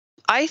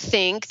I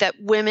think that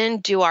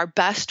women do our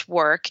best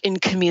work in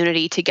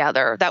community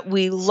together, that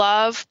we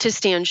love to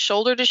stand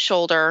shoulder to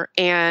shoulder,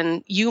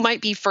 and you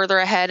might be further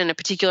ahead in a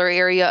particular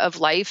area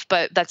of life,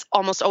 but that's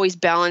almost always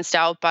balanced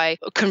out by,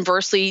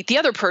 conversely, the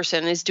other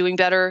person is doing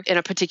better in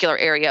a particular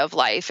area of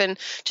life. And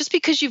just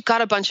because you've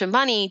got a bunch of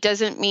money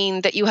doesn't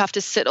mean that you have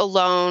to sit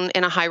alone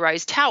in a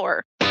high-rise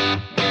tower.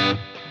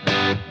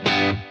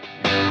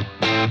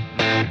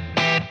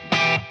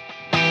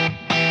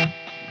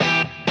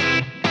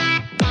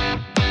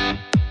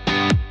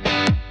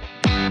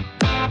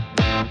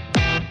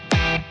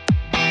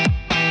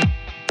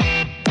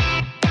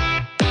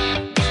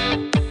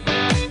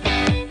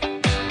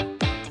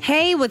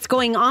 Hey, what's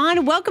going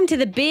on? Welcome to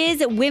the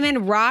Biz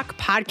Women Rock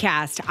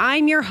podcast.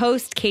 I'm your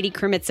host, Katie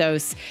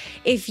Krimitzos.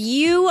 If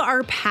you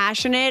are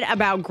passionate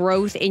about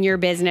growth in your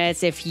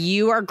business, if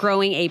you are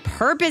growing a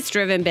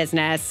purpose-driven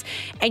business,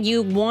 and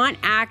you want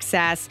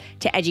access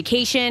to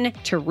education,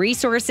 to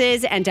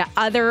resources, and to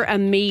other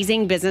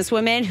amazing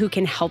businesswomen who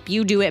can help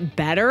you do it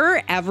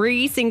better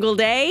every single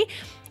day,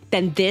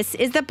 then this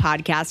is the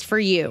podcast for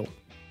you.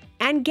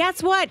 And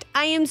guess what?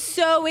 I am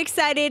so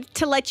excited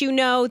to let you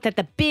know that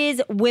the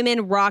Biz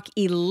Women Rock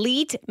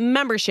Elite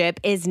membership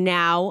is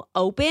now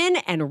open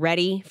and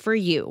ready for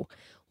you.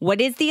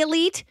 What is the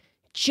Elite?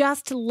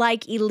 Just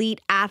like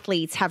elite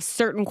athletes have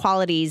certain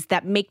qualities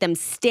that make them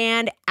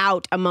stand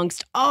out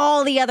amongst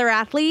all the other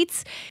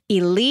athletes,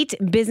 elite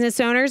business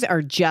owners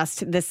are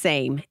just the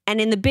same.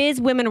 And in the Biz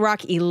Women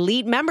Rock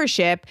Elite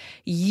membership,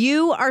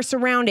 you are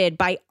surrounded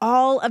by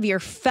all of your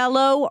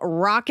fellow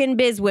rockin'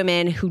 biz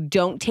women who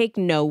don't take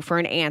no for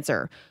an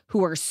answer,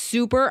 who are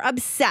super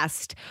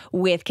obsessed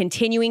with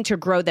continuing to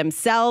grow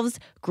themselves,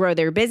 grow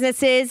their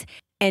businesses,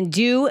 and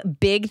do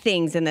big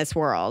things in this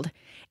world.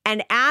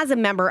 And as a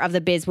member of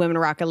the Biz Women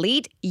Rock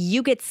Elite,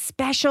 you get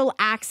special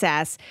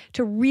access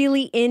to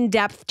really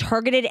in-depth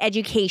targeted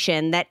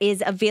education that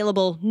is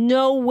available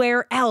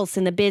nowhere else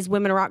in the Biz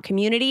Women Rock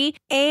community,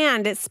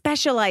 and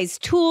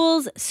specialized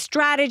tools,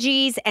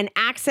 strategies, and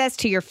access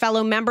to your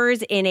fellow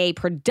members in a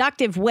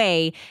productive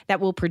way that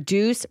will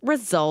produce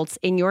results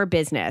in your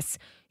business.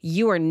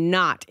 You are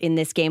not in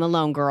this game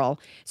alone, girl.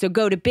 So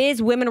go to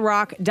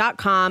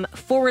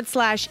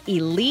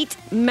bizwomenrock.com/elite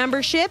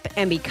membership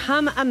and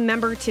become a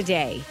member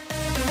today.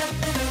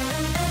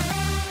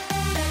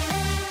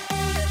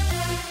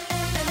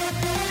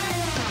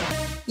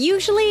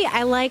 Usually,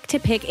 I like to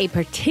pick a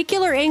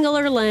particular angle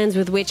or lens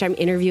with which I'm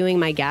interviewing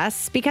my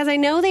guests because I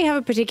know they have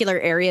a particular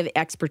area of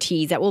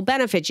expertise that will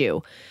benefit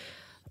you.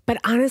 But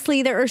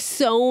honestly, there are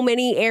so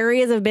many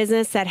areas of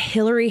business that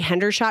Hilary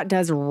Hendershott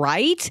does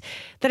right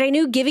that I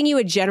knew giving you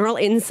a general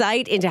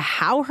insight into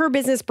how her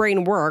business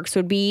brain works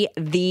would be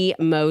the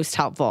most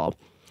helpful.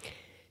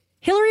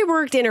 Hilary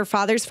worked in her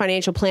father's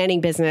financial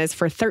planning business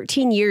for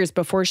 13 years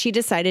before she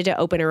decided to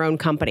open her own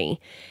company.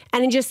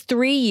 And in just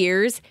 3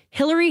 years,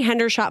 Hilary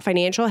Hendershott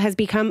Financial has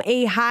become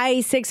a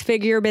high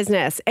six-figure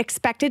business,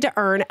 expected to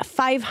earn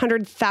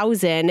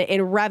 $500,000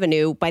 in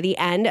revenue by the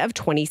end of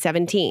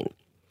 2017.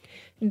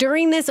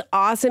 During this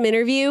awesome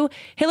interview,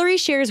 Hilary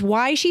shares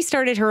why she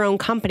started her own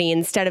company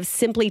instead of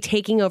simply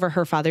taking over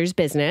her father's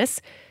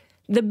business,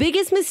 the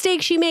biggest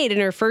mistake she made in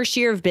her first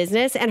year of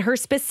business, and her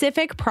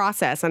specific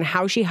process on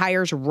how she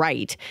hires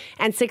right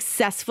and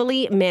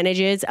successfully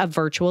manages a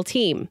virtual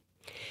team.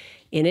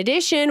 In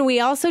addition, we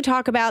also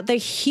talk about the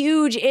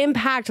huge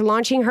impact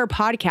launching her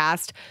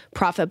podcast,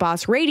 Profit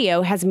Boss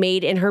Radio, has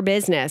made in her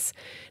business.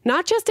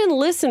 Not just in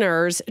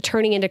listeners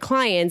turning into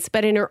clients,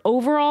 but in her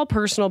overall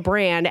personal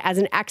brand as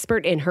an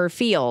expert in her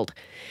field.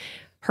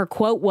 Her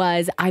quote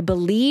was, "I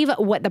believe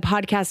what the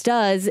podcast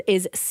does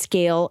is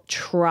scale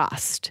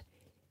trust."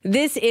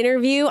 This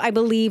interview, I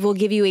believe, will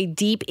give you a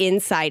deep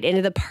insight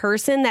into the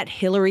person that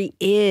Hilary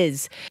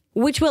is,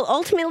 which will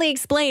ultimately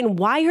explain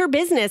why her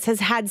business has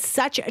had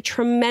such a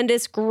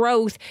tremendous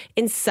growth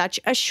in such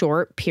a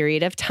short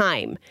period of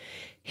time.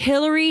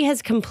 Hilary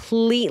has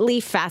completely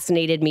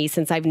fascinated me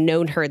since I've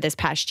known her this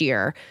past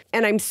year,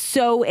 and I'm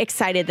so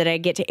excited that I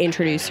get to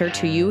introduce her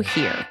to you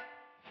here.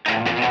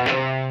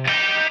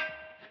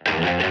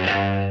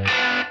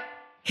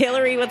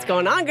 Hilary, what's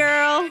going on,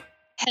 girl?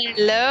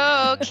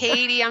 Hello,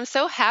 Katie. I'm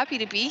so happy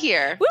to be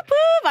here. Whoop,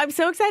 whoop. I'm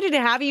so excited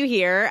to have you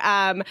here.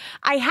 I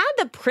had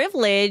the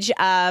privilege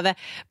of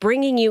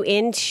bringing you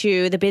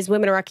into the Biz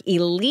Women Rock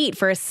Elite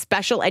for a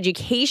special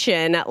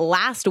education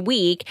last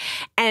week.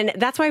 And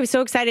that's why I was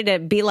so excited to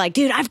be like,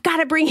 dude, I've got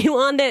to bring you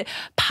on the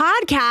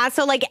podcast.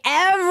 So like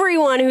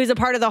everyone who's a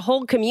part of the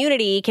whole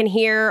community can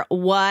hear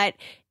what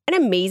an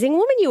amazing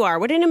woman you are,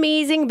 what an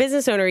amazing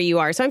business owner you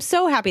are. So I'm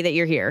so happy that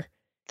you're here.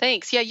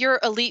 Thanks. Yeah, your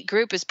elite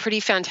group is pretty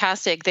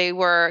fantastic. They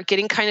were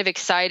getting kind of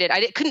excited.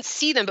 Couldn't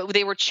see them, but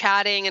they were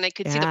chatting and I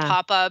could see the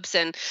pop-ups.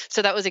 And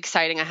so that was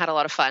exciting. I had a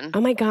lot of fun.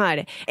 Oh my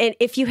God. And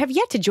if you have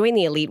yet to join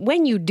the elite,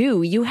 when you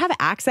do, you have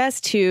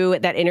access to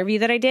that interview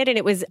that I did. And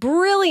it was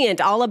brilliant,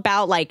 all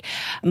about like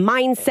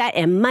mindset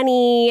and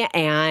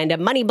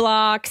money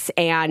blocks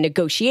and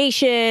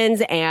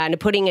negotiations and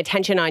putting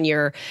attention on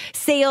your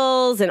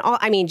sales and all.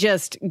 I mean,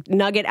 just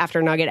nugget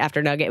after nugget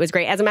after nugget. It was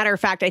great. As a matter of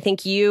fact, I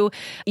think you're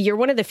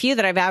one of the few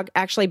that I've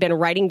actually been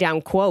writing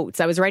down quotes.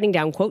 I was writing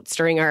down quotes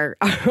during our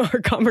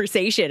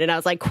conversation, and I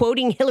was like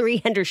quoting Hilary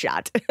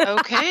Hendershott.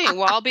 Okay.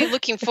 Well, I'll be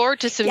looking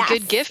forward to some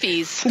good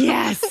Giphies.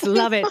 Yes.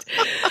 Love it.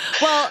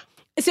 Well,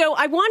 so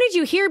I wanted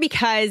you here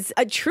because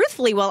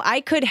truthfully,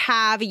 I could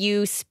have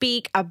you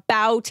speak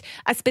about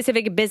a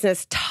specific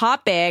business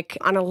topic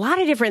on a lot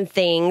of different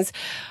things.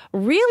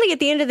 Really, at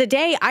the end of the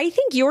day, I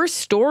think your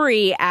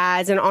story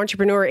as an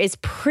entrepreneur is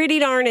pretty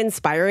darn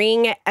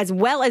inspiring as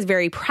well as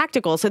very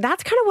practical. So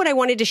that's kind of what I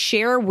wanted to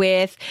share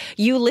with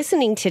you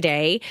listening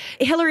today.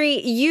 Hilary,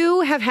 you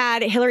have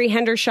had Hilary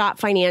Hendershott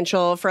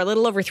Financial for a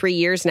little over 3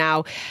 years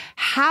now.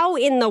 How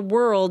in the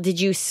world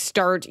did you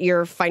start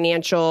your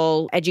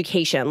financial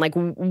education? Like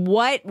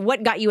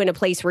what got you in a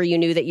place where you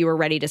knew that you were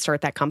ready to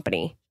start that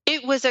company?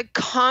 It was a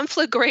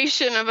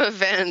conflagration of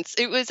events.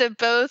 It was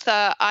both,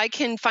 I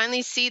can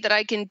finally see that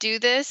I can do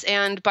this.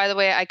 And by the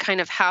way, I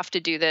kind of have to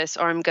do this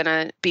or I'm going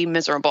to be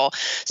miserable.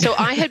 So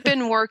I had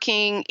been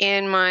working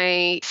in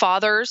my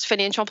father's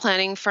financial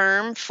planning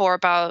firm for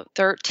about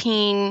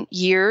 13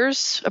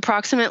 years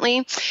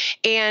approximately.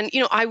 And,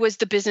 I was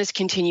the business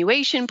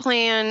continuation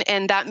plan.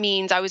 And that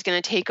means I was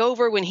going to take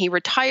over when he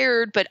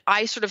retired. But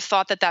I sort of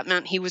thought that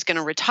meant he was going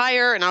to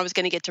retire and I was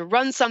going to get to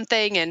run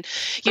something. And,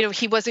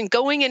 he wasn't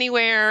going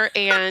anywhere.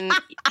 And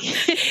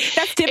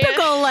that's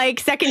typical, like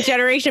second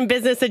generation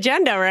business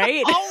agenda,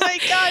 right? Oh my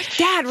gosh,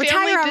 Dad,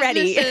 retire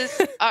already.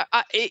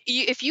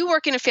 If you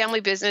work in a family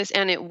business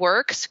and it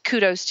works,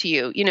 kudos to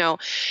you,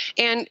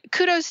 and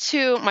kudos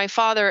to my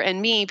father and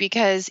me,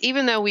 because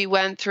even though we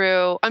went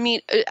through,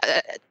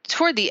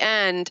 toward the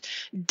end,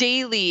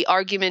 daily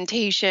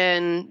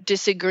argumentation,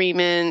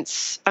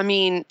 disagreements,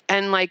 and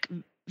like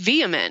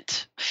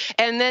vehement.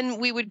 And then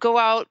we would go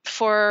out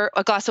for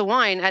a glass of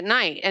wine at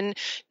night and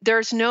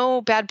there's no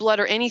bad blood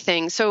or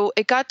anything. So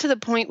it got to the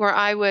point where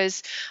I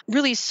was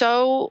really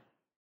so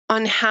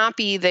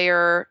unhappy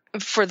there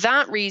for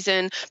that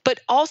reason, but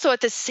also at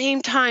the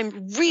same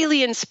time,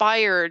 really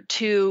inspired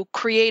to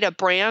create a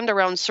brand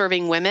around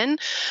serving women.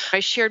 I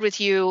shared with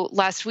you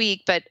last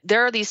week, but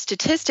there are these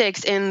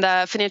statistics in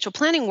the financial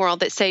planning world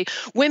that say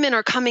women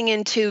are coming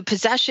into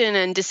possession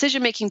and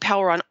decision-making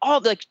power on all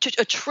like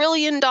 $1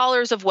 trillion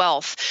of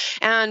wealth.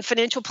 And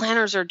financial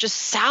planners are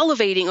just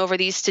salivating over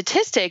these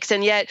statistics.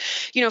 And yet,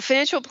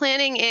 financial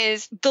planning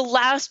is the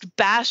last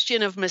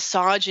bastion of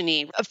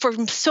misogyny. For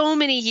so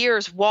many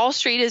years, Wall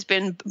Street has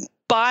been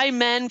by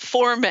men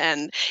for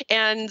men.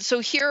 And so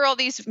here are all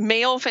these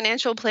male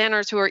financial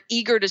planners who are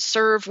eager to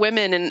serve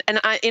women. And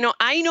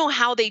I know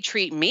how they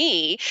treat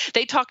me.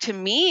 They talk to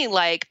me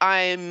like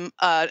I'm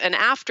an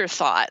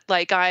afterthought,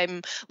 like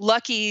I'm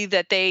lucky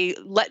that they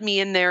let me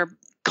in their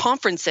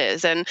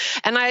conferences. And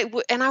I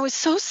was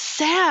so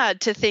sad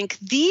to think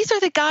these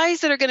are the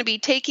guys that are going to be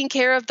taking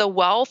care of the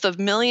wealth of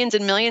millions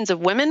and millions of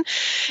women.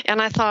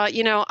 And I thought,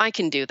 I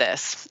can do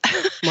this.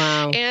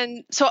 Wow.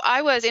 And so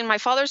I was in my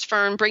father's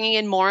firm bringing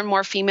in more and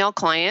more female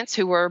clients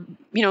who were,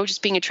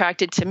 just being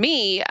attracted to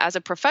me as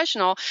a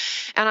professional.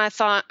 And I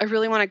thought, I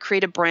really want to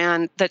create a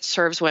brand that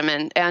serves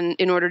women. And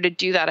in order to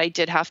do that, I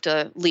did have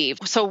to leave.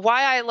 So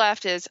why I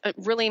left is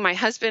really my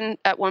husband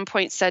at one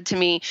point said to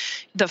me,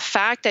 the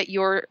fact that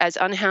you're as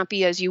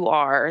unhappy as you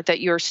are, that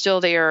you're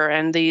still there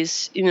and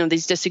these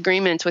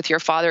disagreements with your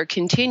father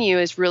continue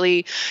is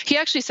really, he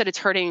actually said it's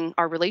hurting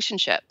our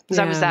relationship because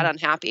I was that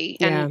unhappy.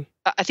 And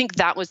I think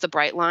that was the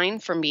bright line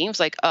for me. It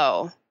was like,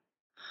 oh,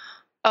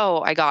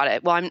 I got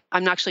it. Well,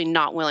 I'm actually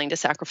not willing to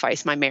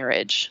sacrifice my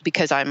marriage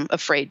because I'm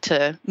afraid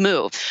to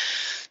move.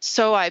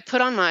 So I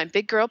put on my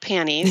big girl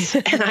panties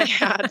and I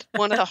had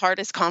one of the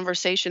hardest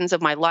conversations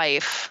of my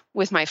life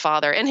with my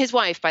father and his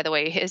wife, by the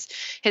way.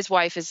 His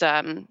wife is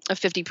a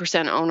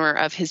 50% owner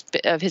of his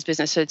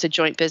business. So it's a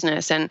joint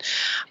business. And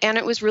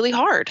it was really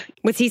hard.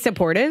 Was he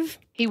supportive?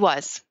 He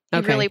was. He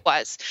really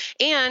was.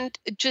 And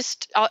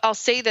just, I'll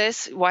say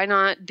this, why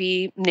not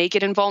be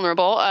naked and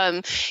vulnerable?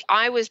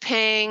 I was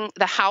paying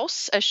the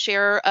house a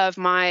share of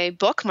my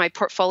book, my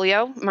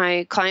portfolio,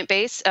 my client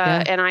base,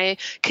 and I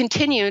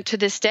continue to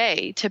this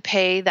day to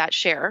pay that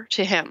share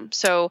to him.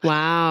 So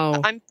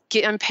wow. I'm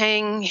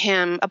paying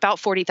him about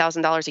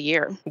 $40,000 a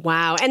year.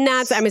 Wow. And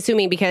that's, I'm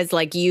assuming, because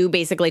like you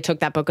basically took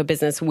that book of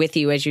business with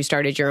you as you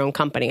started your own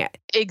company.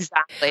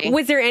 Exactly.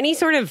 Was there any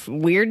sort of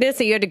weirdness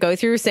that you had to go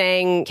through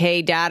saying,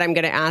 hey, Dad, I'm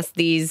going to ask ask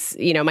these,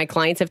 my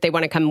clients if they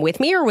want to come with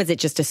me, or was it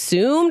just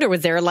assumed, or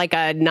was there like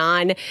a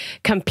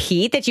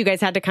non-compete that you guys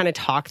had to kind of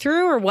talk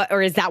through, or what?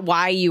 Or is that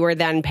why you were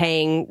then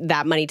paying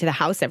that money to the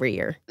house every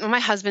year? My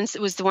husband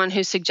was the one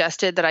who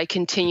suggested that I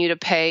continue to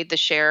pay the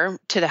share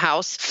to the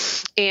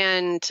house.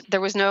 And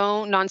there was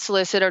no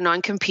non-solicit or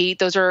non-compete.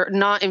 Those are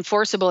not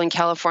enforceable in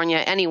California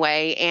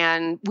anyway.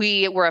 And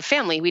we were a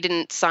family. We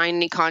didn't sign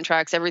any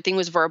contracts. Everything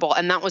was verbal.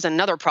 And that was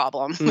another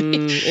problem.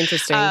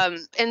 Interesting.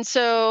 And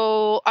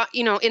so,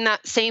 in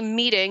that same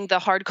meeting, the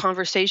hard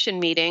conversation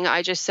meeting,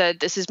 I just said,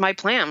 this is my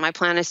plan. My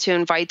plan is to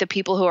invite the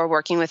people who are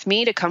working with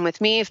me to come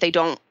with me. If they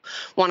don't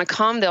want to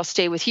come, they'll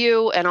stay with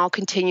you, and I'll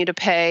continue to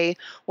pay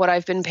what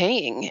I've been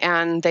paying.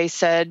 And they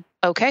said,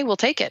 okay, we'll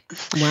take it.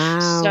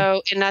 Wow.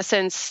 So in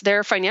essence,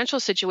 their financial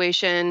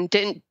situation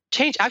didn't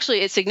change.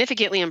 Actually, it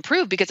significantly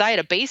improved because I had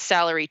a base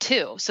salary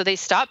too. So they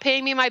stopped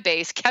paying me my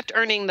base, kept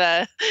earning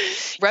the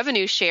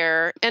revenue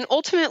share. And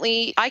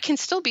ultimately, I can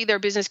still be their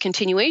business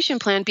continuation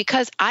plan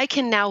because I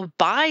can now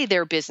buy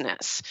their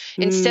business.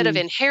 Instead of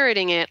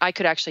inheriting it, I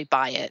could actually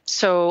buy it.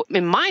 So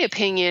in my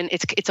opinion,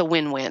 it's a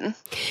win-win.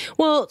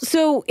 Well,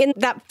 so in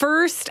that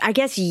first, I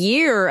guess,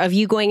 year of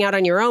you going out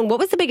on your own, what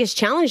was the biggest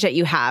challenge that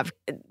you have?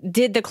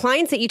 Did the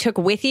clients that you took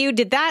with you,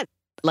 did that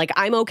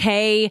I'm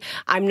okay,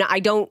 I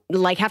don't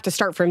have to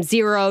start from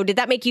zero? Did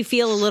that make you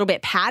feel a little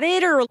bit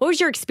padded, or what was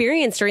your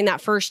experience during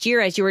that first year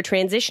as you were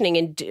transitioning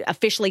and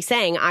officially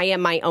saying, I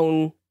am my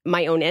own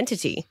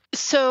entity?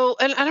 So,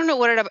 and I don't know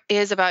what it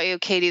is about you,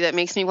 Katie, that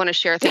makes me want to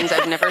share things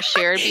I've never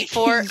shared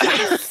before.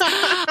 Yes.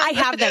 I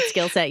have that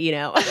skill set,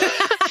 In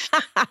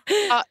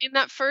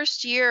that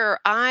first year,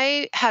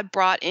 I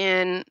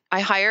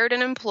hired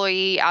an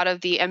employee out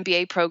of the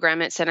MBA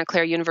program at Santa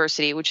Clara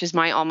University, which is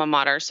my alma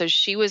mater. So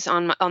she was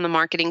on the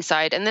marketing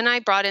side. And then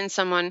I brought in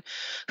someone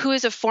who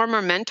is a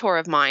former mentor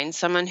of mine,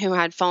 someone who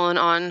had fallen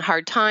on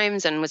hard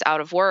times and was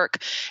out of work,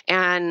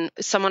 and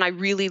someone I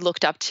really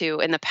looked up to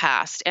in the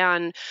past.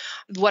 And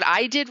what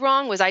I did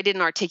wrong was I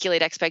didn't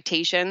articulate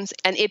expectations,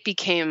 and it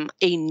became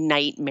a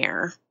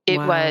nightmare. It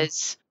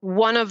was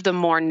one of the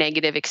more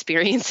negative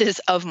experiences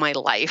of my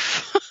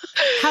life.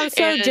 How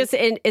so? Just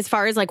as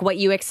far as what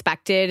you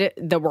expected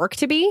the work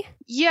to be?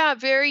 Yeah,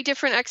 very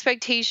different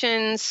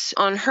expectations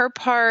on her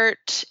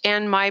part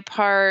and my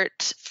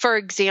part. For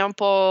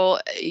example,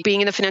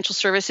 being in the financial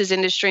services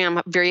industry,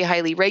 I'm very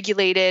highly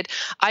regulated.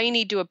 I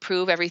need to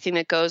approve everything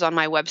that goes on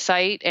my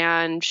website.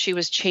 And she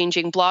was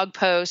changing blog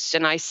posts.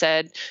 And I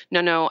said,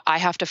 no, I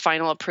have to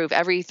final approve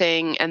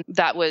everything. And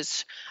that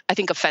was, I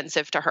think,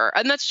 offensive to her.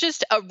 And that's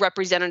just a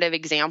representative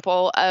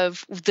example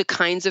of the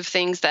kinds of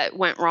things that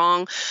went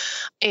wrong.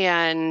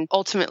 And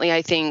ultimately,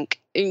 I think,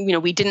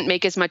 we didn't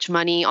make as much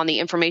money on the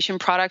information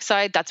product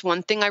side. That's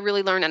one thing I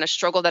really learned, and a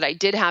struggle that I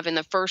did have in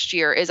the first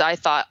year is I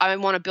thought, I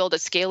want to build a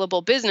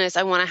scalable business.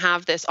 I want to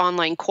have this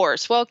online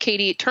course. Well,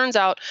 Katie, it turns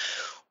out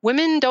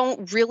women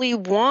don't really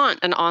want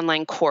an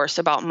online course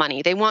about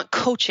money. They want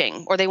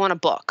coaching, or they want a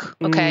book.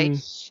 Okay.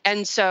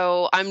 And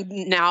so I'm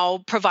now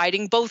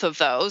providing both of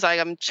those.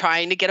 I'm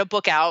trying to get a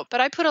book out,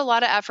 but I put a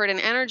lot of effort and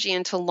energy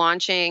into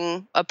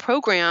launching a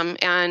program,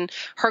 and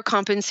her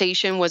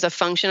compensation was a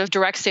function of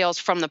direct sales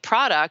from the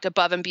product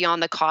above and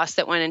beyond the cost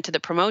that went into the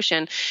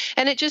promotion.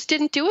 And it just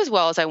didn't do as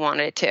well as I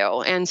wanted it to.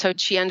 And so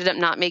she ended up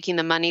not making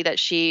the money that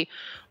she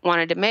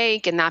wanted to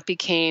make, and that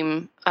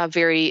became a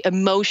very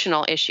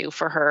emotional issue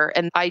for her.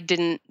 And I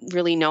didn't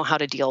really know how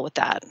to deal with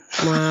that.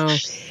 Wow.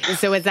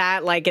 So is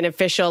that an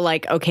official,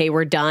 okay,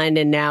 we're done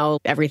and now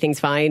everything's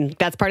fine?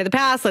 That's part of the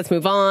past. Let's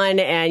move on.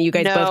 And you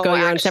guys both go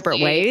your own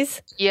separate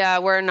ways? Yeah,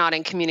 we're not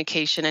in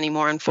communication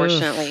anymore,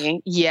 unfortunately.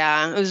 Oof.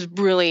 Yeah, it was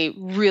really,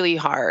 really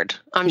hard.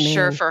 I'm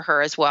sure for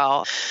her as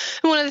well.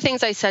 And one of the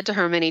things I said to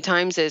her many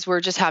times is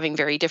we're just having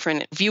very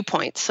different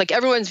viewpoints.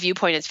 Everyone's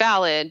viewpoint is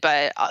valid,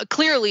 but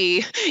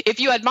clearly if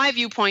you had my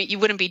viewpoint, you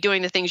wouldn't be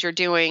doing the things you're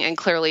doing. And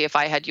clearly if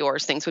I had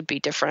yours, things would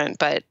be different.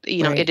 But,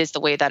 right. It is the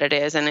way that it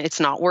is, and it's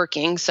not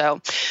working. So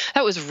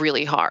that was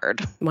really hard.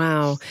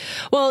 Wow.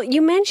 Well,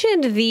 you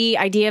mentioned the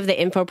idea of the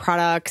info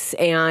products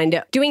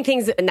and doing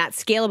things in that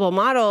scalable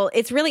model.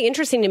 It's really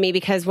interesting to me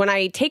because when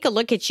I take a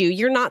look at you,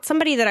 you're not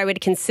somebody that I would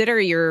consider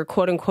your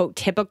quote unquote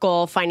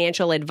typical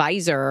financial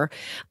advisor.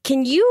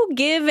 Can you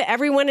give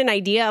everyone an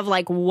idea of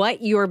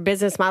what your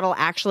business model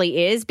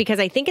actually is? Because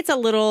I think it's a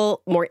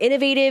little more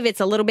innovative. It's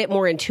a little bit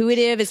more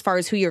intuitive as far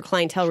as who your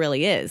clientele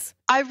really is.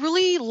 I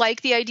really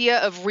like the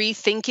idea of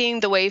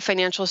rethinking the way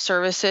financial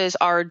services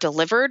are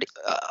delivered.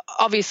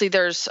 Obviously,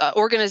 there's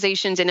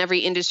organizations in every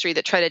industry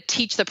that try to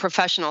teach the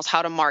professionals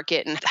how to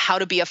market and how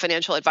to be a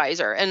financial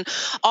advisor. And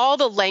all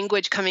the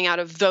language coming out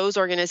of those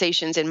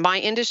organizations in my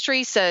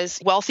industry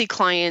says wealthy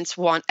clients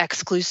want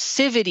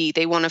exclusivity.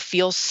 They want to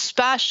feel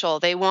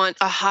special. They want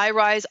a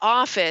high-rise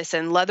office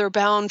and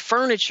leather-bound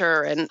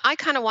furniture. And I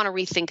kind of want to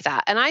rethink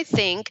that. And I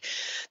think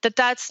that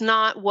that's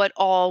not what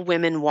all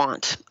women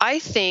want. I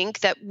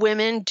think that women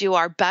women do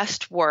our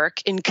best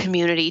work in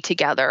community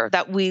together,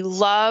 that we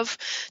love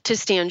to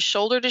stand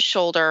shoulder to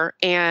shoulder,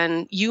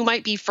 and you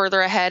might be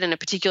further ahead in a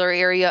particular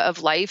area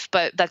of life,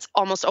 but that's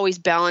almost always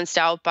balanced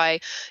out by,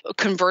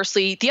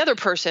 conversely, the other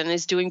person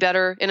is doing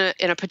better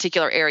in a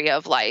particular area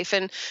of life.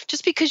 And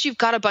just because you've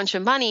got a bunch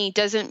of money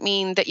doesn't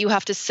mean that you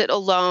have to sit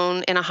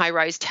alone in a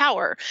high-rise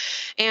tower.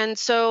 And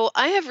so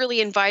I have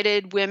really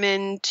invited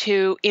women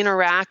to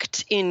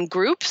interact in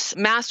groups,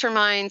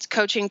 masterminds,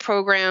 coaching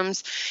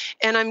programs,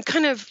 and I'm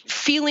kind of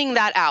feeling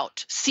that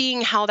out,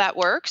 seeing how that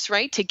works,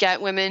 right? To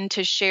get women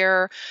to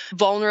share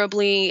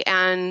vulnerably,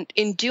 and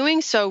in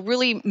doing so,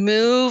 really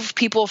move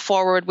people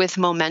forward with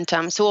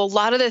momentum. So a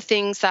lot of the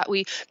things that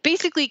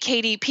basically,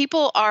 Katie,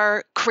 people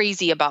are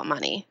crazy about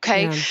money,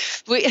 okay?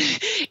 Yeah.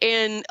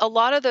 And a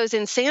lot of those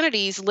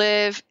insanities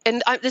live,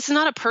 and this is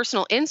not a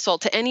personal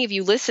insult to any of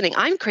you listening.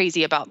 I'm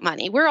crazy about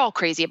money. We're all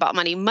crazy about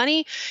money.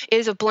 Money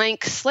is a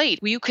blank slate.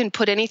 You can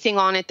put anything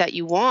on it that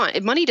you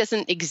want. Money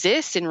doesn't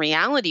exist in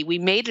reality. We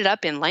made it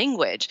up in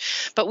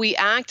language, but we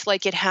act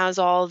like it has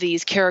all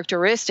these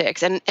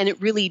characteristics, and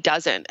it really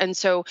doesn't. And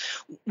so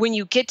when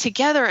you get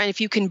together, and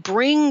if you can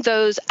bring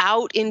those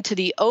out into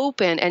the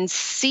open and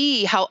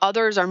see how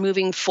others are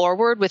moving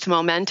forward with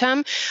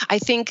momentum, I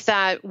think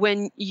that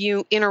when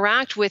you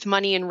interact with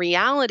money in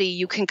reality,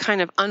 you can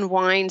kind of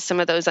unwind some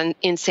of those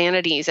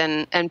insanities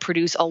and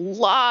produce a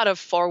lot of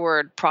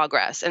forward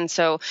progress. And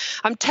so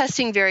I'm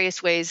testing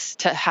various ways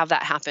to have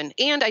that happen.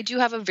 And I do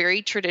have a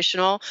very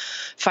traditional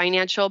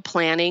financial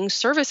planning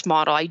service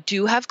model. I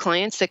do have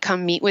clients that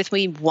come meet with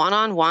me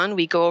one-on-one.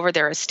 We go over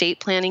their estate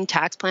planning,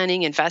 tax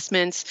planning,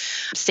 investments,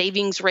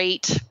 savings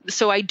rate.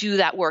 So I do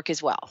that work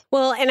as well.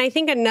 Well, and I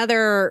think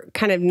another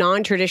kind of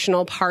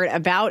non-traditional part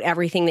about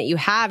everything that you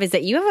have is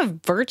that you have a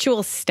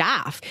virtual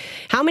staff.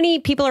 How many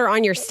people are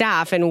on your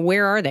staff, and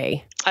where are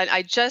they?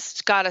 I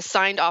just got a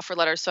signed offer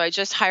letter. So I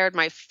just hired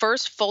my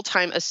first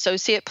full-time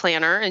associate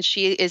planner, and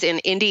she is in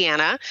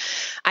Indiana.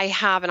 I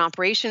have an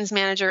operations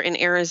manager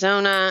in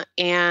Arizona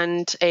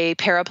and a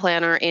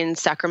paraplanner in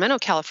Sacramento,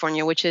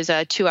 California, which is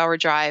a 2-hour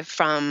drive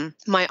from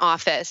my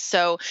office.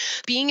 So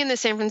being in the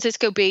San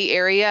Francisco Bay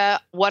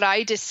Area, what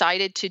I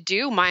decided to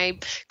do, my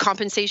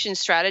compensation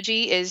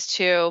strategy is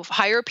to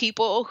hire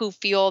people who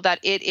feel that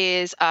it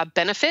is a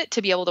benefit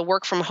to be able to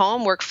work from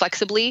home, work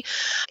flexibly,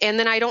 and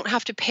then I don't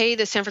have to pay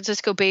the San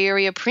Francisco Bay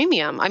Area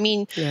premium. I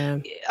mean,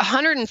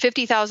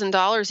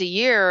 $150,000 a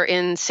year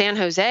in San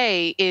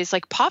Jose is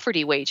like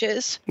poverty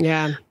wages.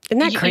 Yeah. Isn't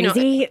that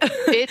crazy?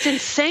 It's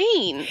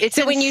insane.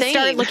 So when you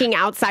start looking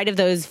outside of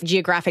those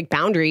geographic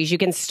boundaries, you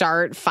can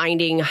start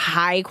finding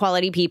high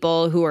quality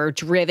people who are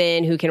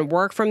driven, who can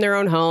work from their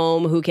own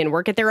home, who can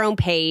work at their own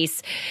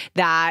pace,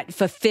 that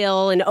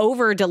fulfill and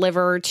over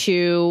deliver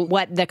to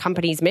what the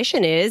company's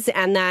mission is.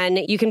 And then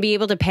you can be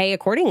able to pay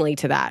accordingly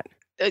to that.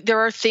 There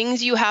are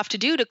things you have to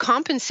do to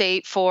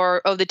compensate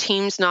for, the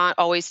team's not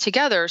always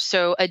together.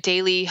 So a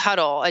daily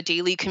huddle, a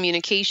daily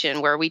communication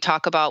where we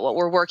talk about what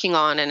we're working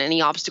on and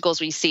any obstacles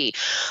we see.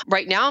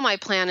 Right now, my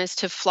plan is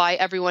to fly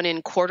everyone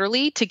in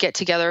quarterly to get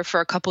together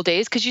for a couple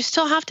days, because you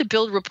still have to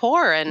build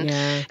rapport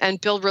and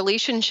build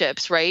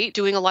relationships, right?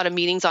 Doing a lot of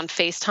meetings on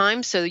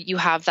FaceTime so you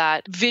have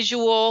that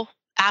visual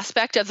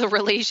aspect of the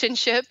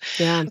relationship.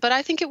 Yeah. But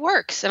I think it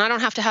works, and I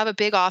don't have to have a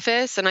big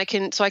office, and I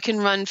can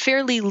run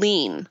fairly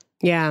lean.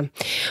 Yeah.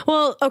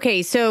 Well,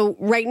 okay. So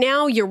right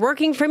now you're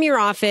working from your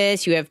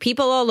office, you have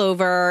people all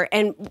over.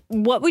 And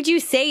what would you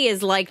say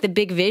is like the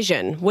big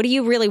vision? What do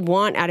you really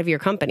want out of your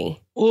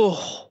company?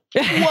 Oh,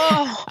 whoa.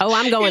 Oh,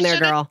 I'm going there,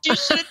 girl. You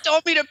should have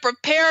told me to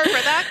prepare for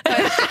that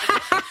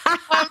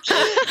question.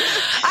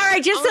 All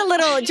right.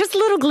 Just a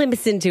little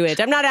glimpse into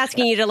it. I'm not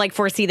asking you to like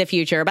foresee the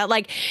future, but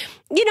like,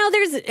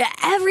 there's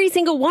every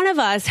single one of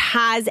us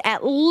has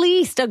at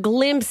least a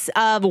glimpse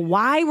of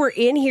why we're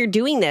in here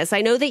doing this.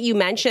 I know that you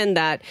mentioned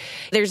that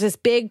there's this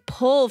big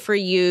pull for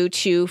you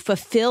to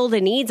fulfill the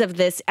needs of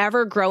this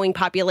ever-growing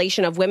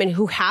population of women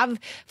who have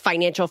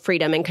financial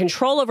freedom and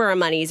control over our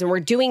monies. And we're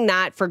doing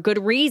that for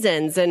good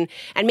reasons and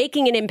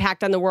making an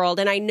impact on the world.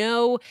 And I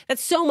know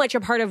that's so much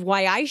a part of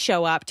why I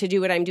show up to do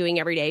what I'm doing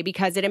every day,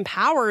 because it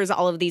empowers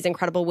all of these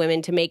incredible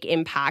women to make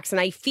impacts. And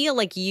I feel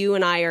like you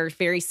and I are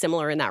very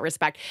similar in that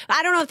respect.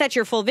 I don't know if that's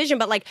your full vision,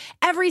 but like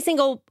every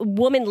single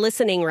woman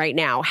listening right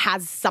now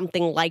has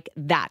something like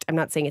that. I'm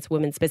not saying it's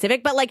women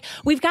specific, but like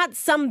we've got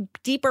some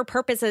deeper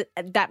purpose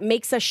that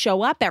makes us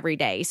show up every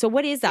day. So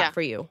what is that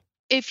for you?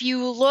 If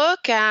you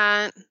look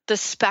at the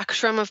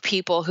spectrum of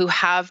people who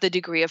have the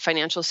degree of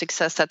financial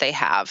success that they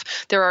have,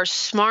 there are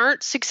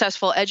smart,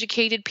 successful,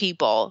 educated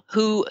people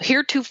who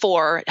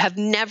heretofore have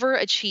never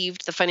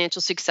achieved the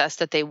financial success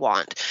that they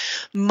want.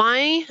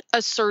 My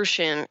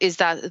assertion is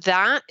that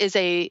that is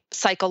a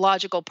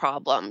psychological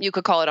problem. You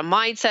could call it a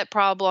mindset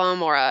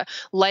problem or a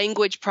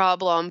language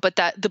problem, but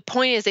that the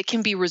point is it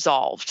can be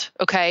resolved,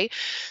 okay?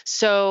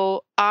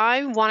 So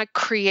I want to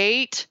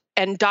create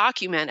and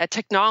document a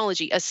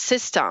technology, a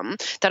system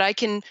that I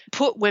can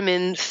put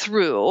women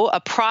through a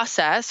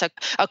process,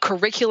 a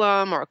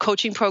curriculum or a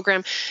coaching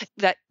program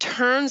that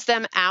turns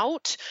them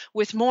out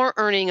with more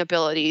earning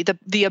ability,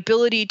 the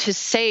ability to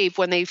save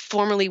when they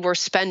formerly were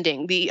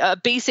spending, the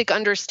basic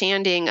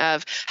understanding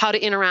of how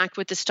to interact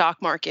with the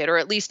stock market, or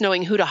at least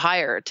knowing who to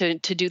hire to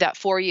do that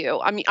for you.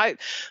 I mean,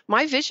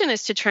 my vision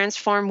is to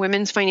transform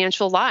women's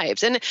financial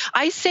lives. And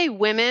I say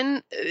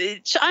women,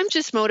 I'm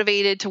just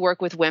motivated to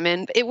work with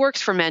women. It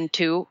works for men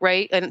too,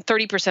 right? And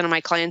 30% of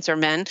my clients are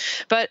men,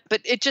 but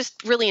it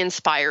just really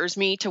inspires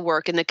me to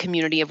work in the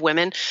community of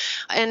women.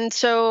 And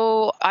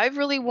so I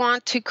really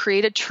want to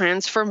create a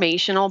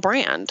transformational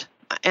brand.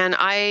 And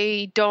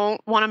I don't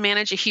want to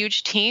manage a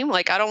huge team.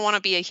 Like, I don't want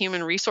to be a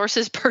human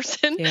resources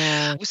person.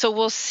 Yeah. So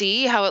we'll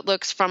see how it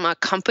looks from a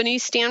company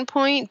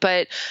standpoint.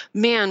 But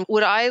man,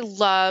 would I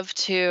love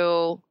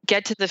to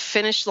get to the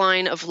finish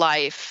line of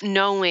life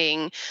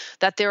knowing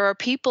that there are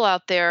people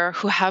out there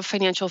who have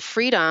financial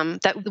freedom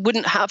that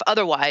wouldn't have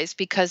otherwise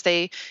because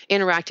they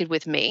interacted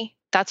with me.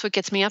 That's what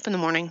gets me up in the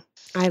morning.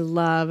 I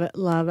love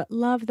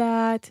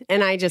that.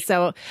 And I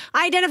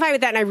identify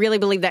with that. And I really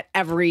believe that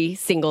every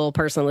single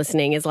person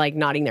listening is like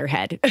nodding their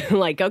head.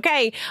 Like,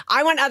 okay,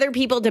 I want other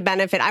people to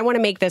benefit. I want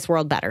to make this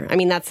world better. I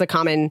mean, that's the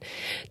common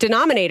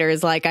denominator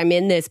is like, I'm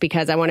in this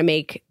because I want to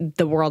make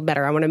the world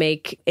better. I want to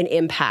make an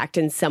impact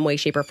in some way,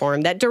 shape, or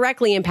form that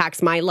directly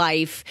impacts my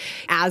life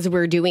as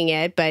we're doing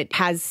it, but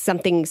has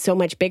something so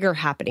much bigger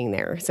happening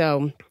there.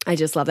 So I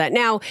just love that.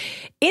 Now,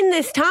 in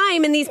this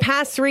time, in these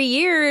past 3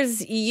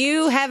 years,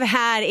 you have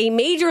had a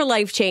major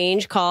life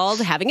change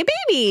called having a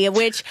baby,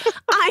 which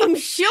I'm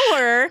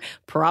sure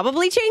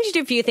probably changed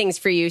a few things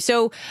for you.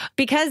 So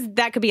because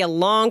that could be a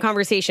long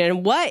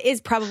conversation, what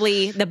is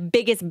probably the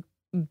biggest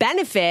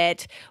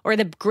benefit or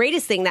the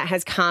greatest thing that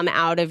has come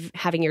out of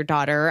having your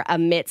daughter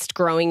amidst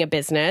growing a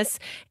business?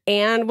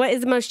 And what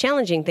is the most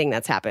challenging thing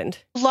that's happened?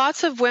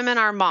 Lots of women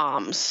are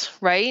moms,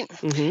 right?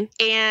 Mm-hmm.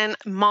 And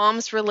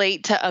moms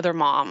relate to other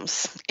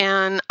moms.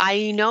 And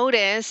I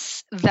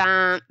notice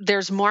that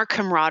there's more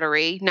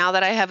camaraderie now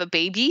that I have a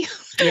baby.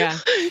 Yeah.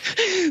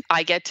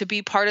 I get to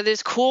be part of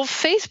this cool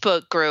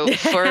Facebook group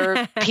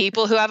for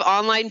people who have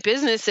online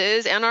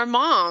businesses and are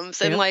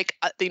moms. And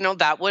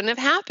that wouldn't have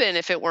happened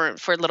if it weren't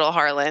for little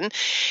Harlan.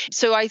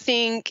 So I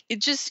think it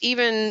just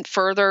even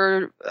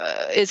further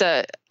is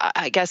a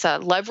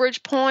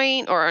leverage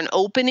point or an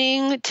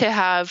opening to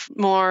have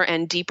more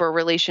and deeper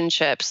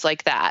relationships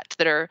like that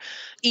are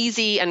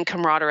easy and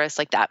camaraderie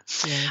like that.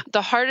 Yeah.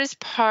 The hardest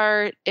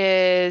part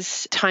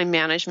is time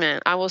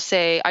management. I will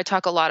say I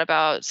talk a lot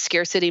about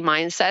scarcity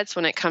mindsets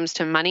when it comes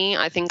to money.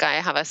 I think I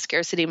have a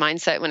scarcity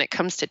mindset when it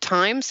comes to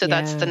time. So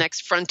that's the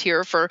next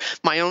frontier for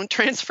my own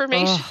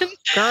transformation. Oh,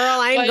 girl,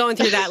 I'm going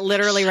through that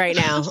literally right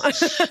now.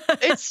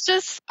 It's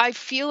just, I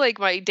feel like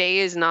my day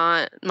is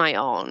not my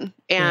own.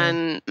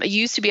 And it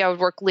used to be I would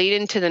work late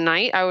into the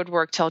night. I would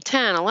work till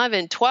 10,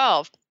 11,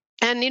 12.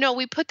 And,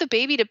 we put the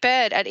baby to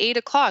bed at 8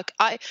 o'clock.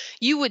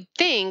 You would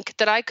think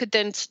that I could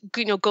then,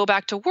 go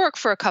back to work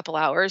for a couple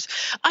hours.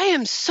 I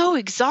am so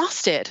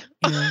exhausted.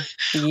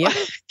 Yep.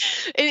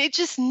 And it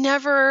just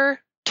never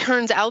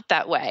turns out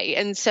that way.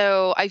 And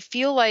so I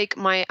feel like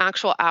my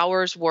actual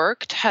hours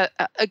worked,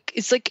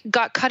 it's like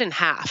got cut in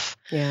half.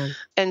 Yeah.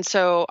 And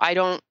so I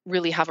don't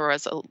really have a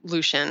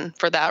resolution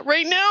for that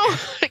right now,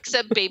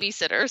 except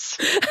babysitters.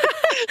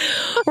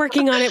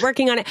 Working on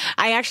it.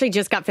 I actually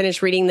just got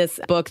finished reading this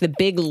book, The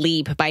Big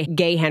Leap by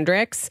Gay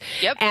Hendricks.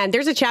 Yep. And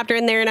there's a chapter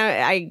in there, and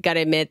I got to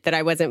admit that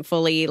I wasn't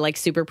fully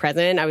super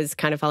present. I was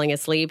kind of falling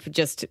asleep,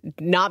 just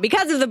not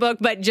because of the book,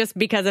 but just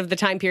because of the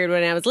time period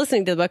when I was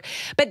listening to the book.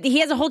 But he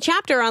has a whole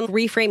chapter on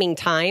reframing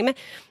time.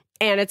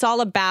 And it's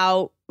all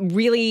about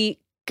really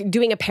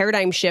doing a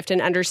paradigm shift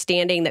and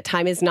understanding that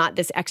time is not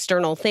this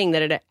external thing,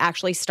 that it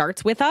actually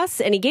starts with us.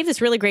 And he gave this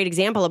really great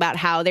example about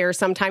how there are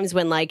some times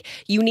when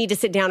you need to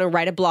sit down and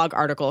write a blog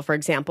article, for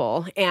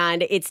example,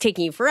 and it's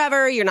taking you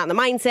forever. You're not in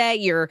the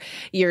mindset.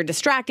 You're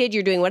distracted.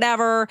 You're doing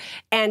whatever.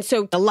 And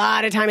so a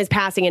lot of time is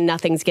passing and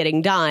nothing's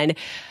getting done.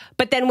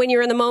 But then when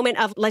you're in the moment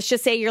of, let's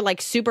just say you're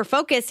super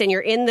focused and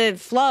you're in the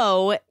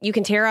flow, you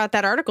can tear out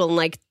that article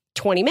in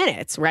 20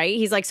 minutes, right?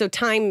 He's like, so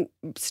time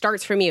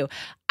starts from you.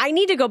 I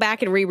need to go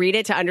back and reread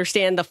it to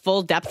understand the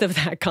full depth of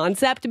that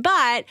concept,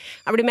 but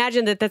I would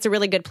imagine that that's a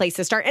really good place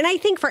to start. And I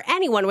think for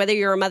anyone, whether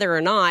you're a mother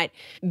or not,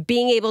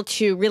 being able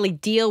to really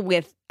deal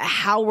with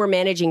how we're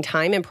managing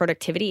time and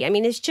productivity,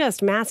 it's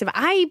just massive.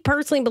 I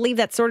personally believe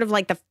that's sort of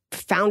the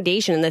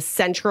foundation and the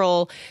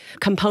central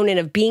component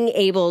of being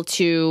able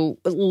to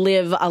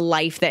live a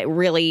life that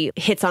really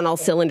hits on all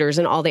cylinders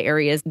in all the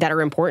areas that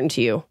are important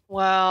to you.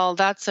 Well,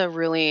 that's a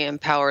really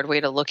empowered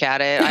way to look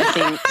at it. I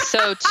think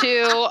so too.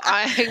 too.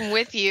 I'm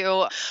with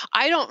you.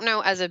 I don't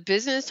know. As a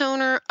business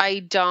owner, I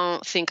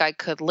don't think I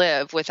could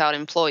live without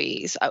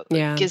employees.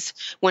 Yeah. Because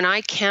when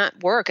I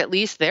can't work, at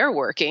least they're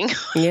working.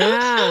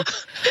 Yeah.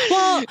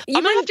 Well, I'm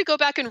going to have to go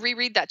back and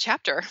reread that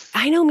chapter.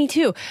 I know, me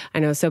too. I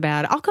know, so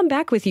bad. I'll come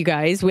back with you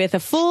guys with a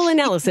full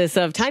analysis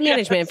of time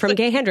management from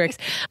Gay Hendricks.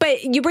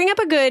 But you bring up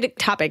a good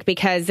topic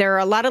because there are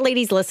a lot of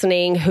ladies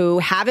listening who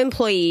have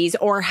employees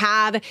or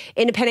have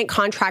independent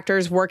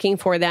contractors working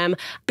for them.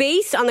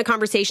 Based on the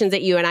conversations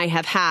that you and I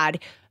have had,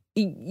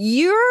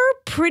 you're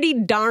pretty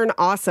darn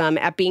awesome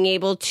at being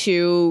able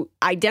to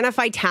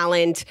identify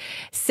talent,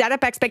 set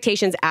up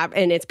expectations,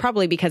 and it's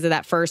probably because of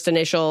that first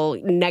initial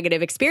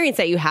negative experience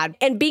that you had,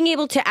 and being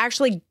able to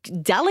actually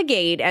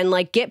delegate and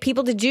like get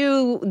people to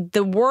do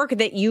the work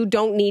that you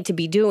don't need to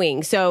be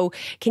doing. So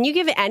can you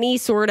give any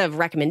sort of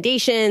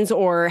recommendations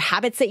or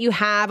habits that you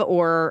have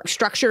or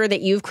structure that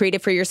you've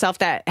created for yourself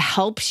that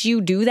helps you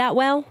do that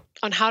well?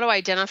 On how to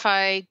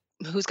identify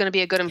who's going to be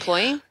a good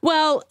employee?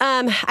 Well,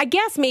 I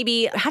guess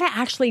maybe how to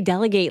actually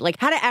delegate, like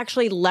how to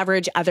actually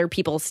leverage other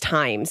people's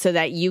time so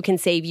that you can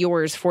save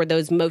yours for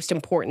those most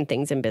important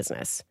things in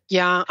business.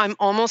 Yeah, I'm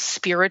almost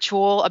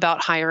spiritual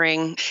about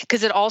hiring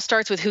because it all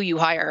starts with who you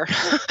hire,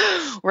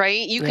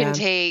 right? You can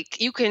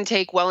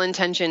take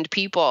well-intentioned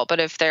people, but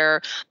if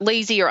they're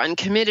lazy or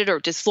uncommitted or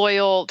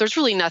disloyal, there's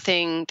really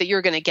nothing that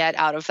you're going to get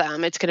out of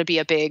them. It's going to be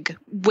a big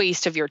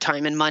waste of your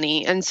time and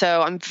money. And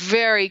so I'm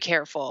very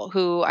careful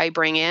who I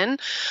bring in.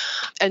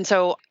 And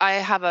so I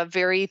have a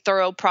very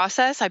thorough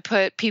process. I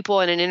put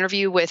people in an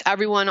interview with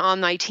everyone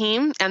on my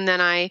team. And then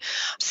I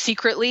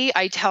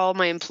tell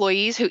my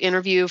employees who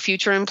interview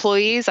future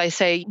employees, I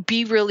say,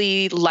 be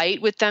really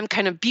light with them,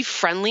 kind of be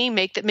friendly,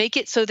 make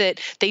it so that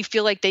they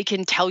feel like they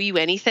can tell you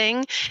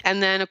anything.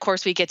 And then, of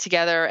course, we get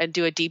together and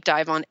do a deep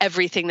dive on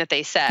everything that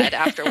they said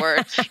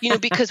afterward.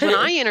 Because when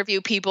I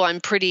interview people,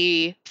 I'm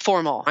pretty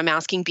formal. I'm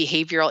asking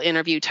behavioral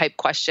interview type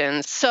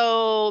questions.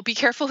 So be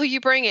careful who you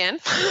bring in.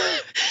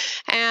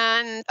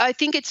 And I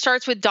think it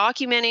starts with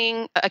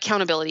documenting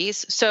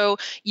accountabilities. So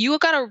you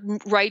got to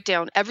write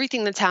down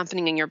everything that's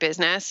happening in your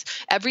business,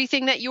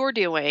 everything that you're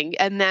doing,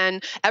 and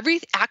then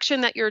every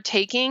action that you're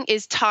taking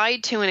is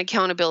tied to an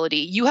accountability.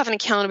 You have an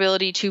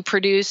accountability to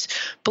produce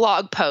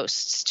blog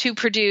posts, to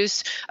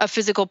produce a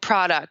physical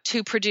product,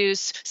 to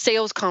produce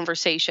sales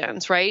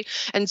conversations, right?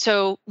 And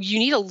so you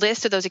need a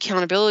list of those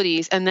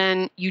accountabilities, and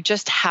then you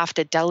just have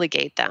to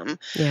delegate them.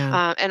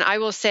 Yeah. And I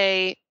will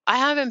say, I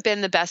haven't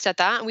been the best at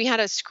that. We had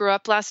a screw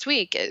up last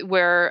week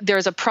where there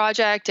was a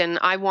project and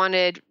I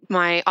wanted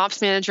my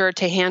ops manager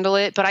to handle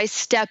it, but I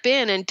step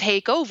in and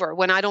take over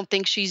when I don't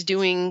think she's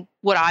doing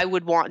what I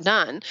would want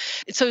done.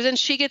 So then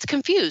she gets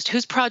confused.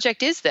 Whose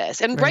project is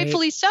this? And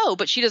rightfully so,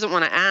 but she doesn't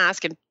want to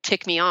ask and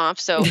tick me off.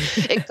 So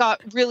it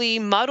got really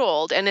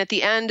muddled. And at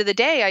the end of the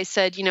day, I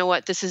said, you know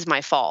what, this is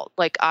my fault.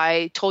 Like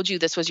I told you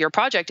this was your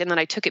project and then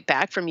I took it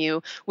back from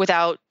you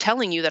without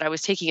telling you that I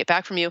was taking it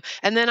back from you.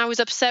 And then I was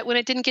upset when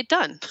it didn't get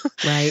done.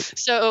 Right.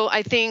 So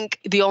I think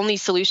the only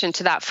solution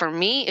to that for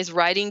me is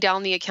writing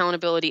down the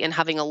accountability and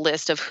having a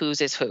list of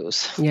whose is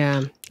whose.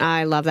 Yeah,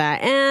 I love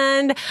that.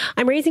 And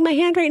I'm raising my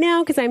hand right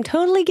now because I'm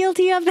totally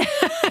guilty of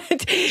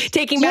that.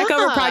 Taking back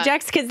over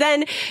projects, because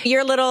then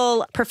your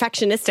little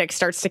perfectionistic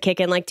starts to kick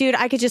in like, dude,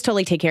 I could just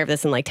totally take care of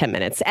this in like 10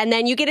 minutes. And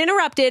then you get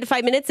interrupted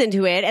 5 minutes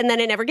into it and then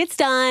it never gets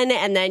done.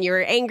 And then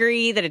you're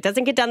angry that it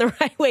doesn't get done the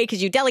right way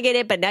because you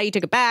delegated, but now you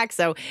took it back.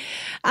 So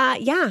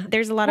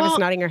there's a lot of us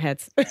nodding our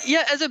heads.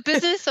 Yeah, as a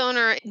business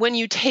owner, when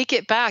you take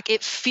it back,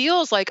 it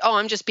feels like, oh,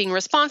 I'm just being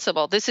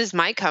responsible. This is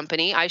my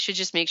company. I should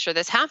just make sure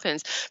this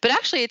happens. But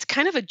actually, it's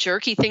kind of a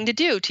jerky thing to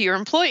do to your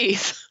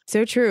employees.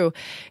 So true.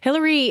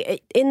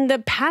 Hilary, in the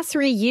past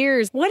 3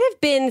 years, what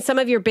have been some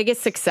of your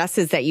biggest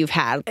successes that you've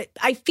had?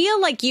 I feel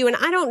like you, and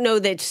I don't know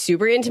the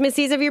super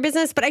intimacies of your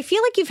business, but I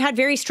feel like you've had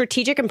very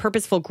strategic and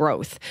purposeful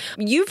growth.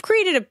 You've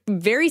created a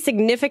very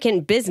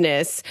significant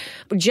business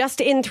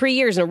just in 3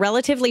 years, in a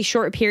relatively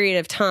short period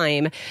of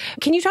time.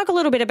 Can you talk a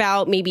little bit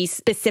about maybe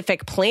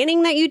specific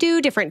planning that you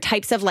do, different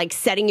types of like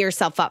setting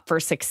yourself up for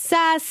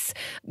success?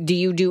 Do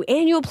you do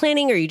annual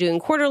planning? Are you doing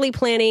quarterly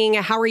planning?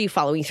 How are you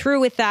following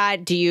through with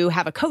that? Do you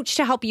have a coach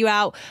to help you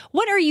out?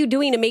 What are you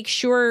doing to make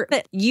sure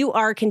that you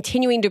are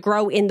continuing to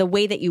grow in the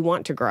way that you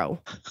want to grow?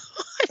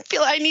 I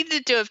feel I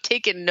needed to have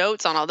taken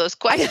notes on all those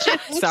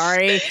questions.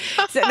 Sorry.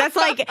 So that's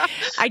like,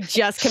 I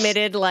just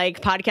committed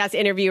like podcast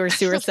interviewer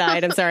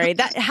suicide. I'm sorry.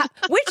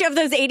 Which of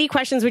those 80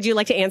 questions would you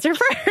like to answer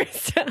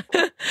first?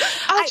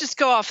 I'll just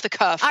go off the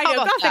cuff. I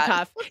know, off the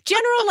cuff.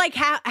 General like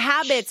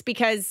habits,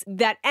 because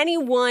that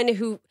anyone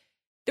who,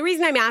 the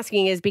reason I'm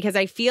asking is because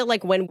I feel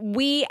like when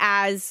we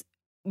as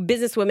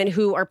businesswomen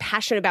who are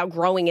passionate about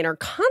growing and are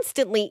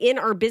constantly in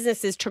our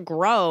businesses to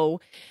grow,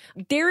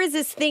 there is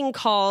this thing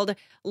called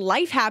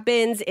life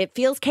happens, it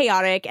feels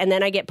chaotic, and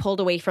then I get pulled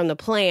away from the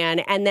plan.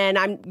 And then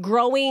I'm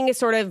growing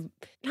sort of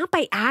not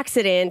by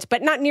accident,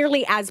 but not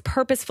nearly as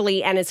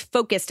purposefully and as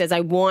focused as I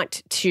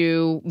want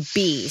to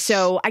be.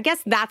 So I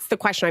guess that's the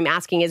question I'm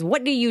asking is,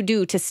 what do you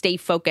do to stay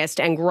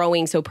focused and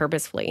growing so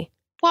purposefully?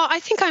 Well,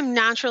 I think I'm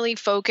naturally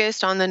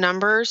focused on the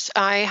numbers.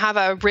 I have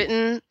a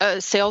written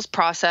sales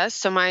process.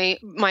 So my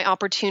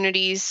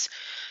opportunities,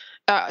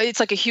 it's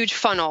like a huge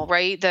funnel,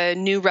 right? The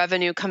new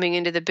revenue coming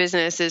into the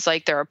business is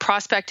like there are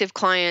prospective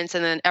clients,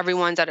 and then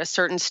everyone's at a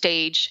certain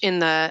stage in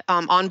the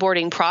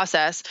onboarding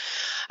process.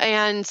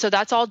 And so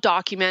that's all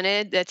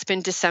documented. That's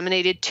been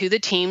disseminated to the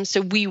team.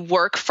 So we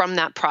work from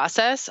that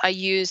process. I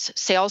use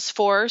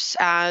Salesforce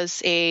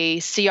as a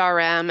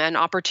CRM and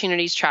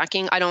opportunities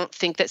tracking. I don't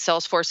think that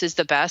Salesforce is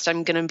the best.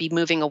 I'm going to be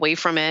moving away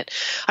from it.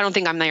 I don't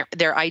think I'm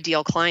their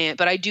ideal client,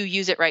 but I do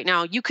use it right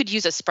now. You could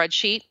use a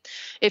spreadsheet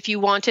if you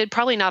wanted,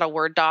 probably not a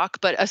Word doc,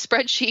 but a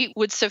spreadsheet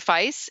would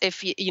suffice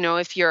if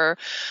if you're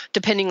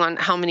depending on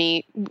how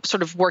many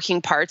sort of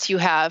working parts you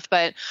have.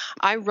 But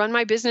I run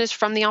my business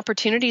from the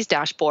opportunities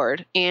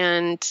dashboard,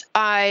 and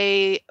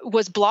I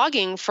was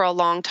blogging for a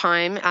long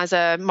time as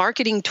a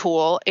marketing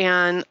tool,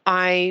 and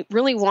I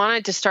really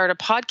wanted to start a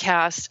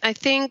podcast. I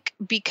think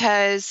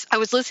because I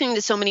was listening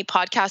to so many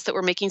podcasts that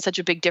were making such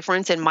a big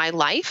difference in my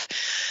life.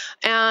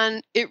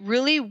 And it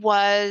really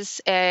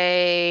was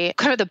a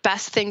kind of the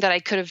best thing that I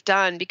could have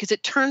done, because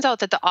it turns out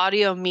that the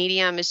audio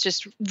medium is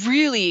just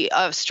really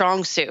a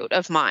strong suit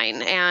of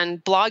mine,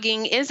 and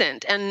blogging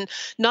isn't. And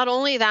not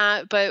only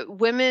that, but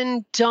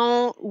women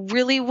don't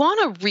really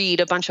want to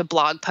read a bunch of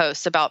blog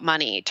posts about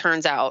money. It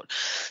turns out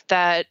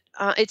that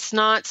it's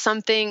not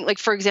something like,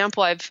 for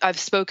example, I've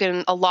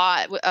spoken a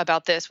lot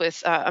about this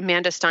with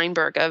Amanda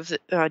Steinberg of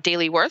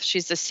Daily Worth.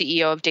 She's the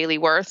CEO of Daily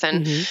Worth.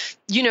 And,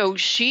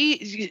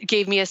 she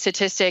gave me a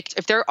statistic.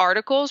 If their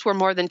articles were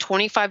more than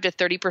 25 to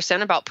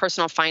 30% about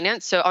personal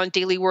finance, so on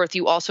Daily Worth,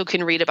 you also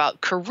can read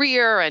about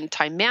career and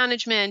time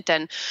management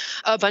and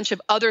a bunch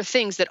of other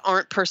things that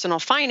aren't personal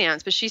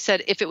finance. But she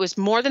said if it was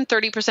more than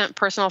 30%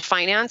 personal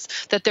finance,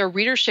 that their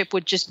readership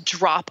would just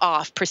drop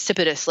off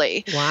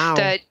precipitously.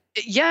 Wow.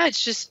 Yeah,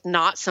 it's just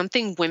not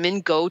something women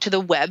go to the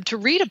web to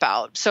read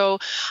about. So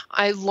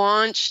I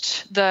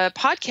launched the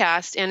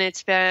podcast, and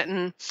it's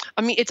been,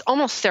 it's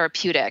almost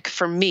therapeutic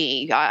for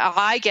me.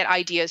 I get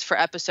ideas for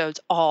episodes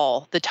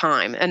all the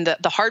time. And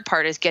the hard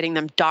part is getting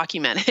them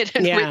documented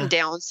and written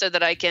down so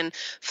that I can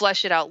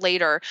flesh it out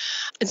later.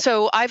 And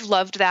so I've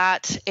loved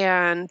that,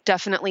 and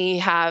definitely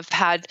have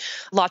had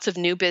lots of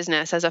new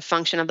business as a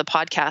function of the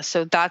podcast.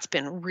 So that's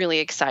been really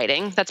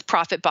exciting. That's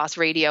Profit Boss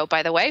Radio,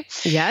 by the way.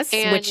 Yes,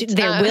 and, which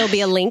there will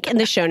be a link in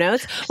the show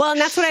notes. Well, and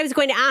that's what I was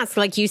going to ask.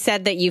 Like you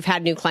said that you've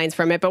had new clients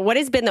from it, but what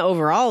has been the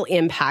overall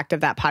impact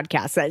of that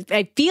podcast?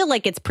 I feel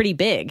like it's pretty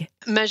big.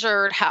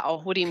 Measured how?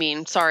 What do you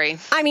mean? Sorry.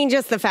 I mean,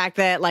 just the fact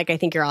that, like, I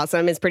think you're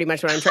awesome is pretty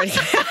much what I'm trying to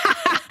say.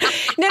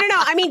 No.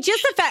 I mean,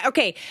 just the fact,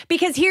 okay,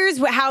 because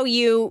here's how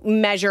you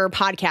measure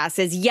podcasts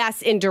is,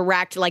 yes,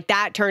 indirect, like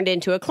that turned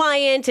into a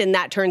client and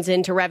that turns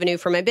into revenue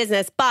for my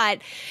business.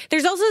 But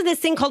there's also this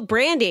thing called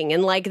branding,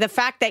 and like the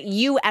fact that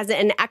you as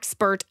an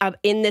expert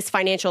in this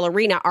financial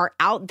arena are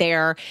out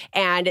there,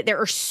 and there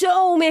are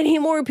so many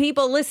more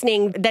people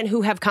listening than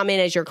who have come in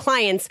as your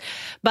clients,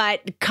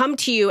 but come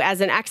to you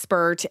as an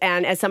expert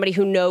and as somebody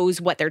who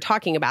knows what they're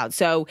talking about.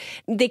 So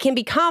they can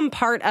become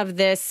part of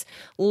this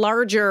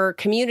larger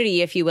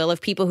community, if you will,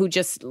 of people who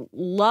just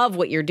love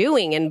what you're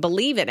doing and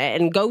believe in it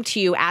and go to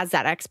you as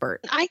that expert.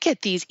 I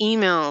get these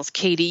emails,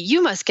 Katie,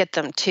 you must get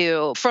them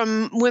too,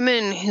 from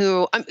women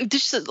who,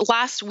 just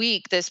last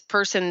week, this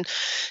person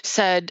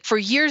said, for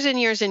years and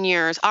years and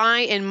years,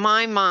 I, in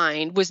my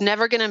mind, was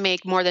never going to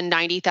make more than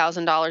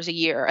 $90,000 a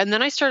year. And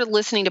then I started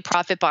listening to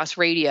Profit Boss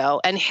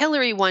Radio, and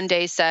Hilary one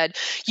day said,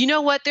 you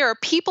know what, there are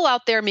people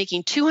out there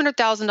making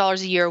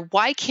 $200,000 a year.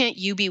 Why can't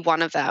you be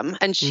one of them?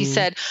 And she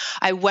said,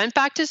 I went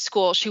back to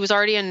school. She was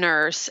already a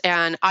nurse,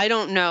 and I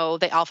don't know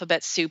the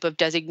alphabet soup of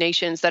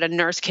designations that a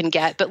nurse can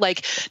get, but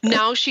like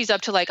now she's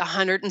up to like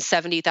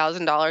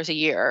 $170,000 a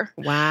year.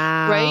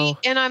 Wow. Right.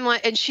 And I'm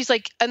like, and she's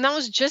like, and that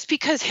was just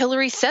because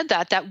Hilary said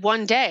that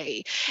one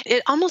day.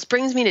 It almost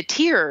brings me to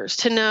tears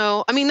to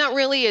know, that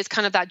really is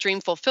kind of that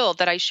dream fulfilled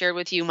that I shared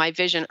with you. My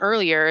vision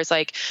earlier is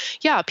like,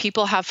 yeah,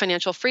 people have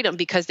financial freedom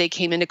because they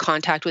came into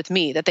contact with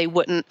me that they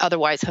wouldn't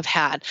otherwise have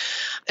had.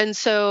 And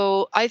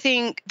so I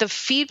think the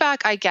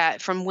feedback I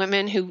get from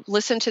women who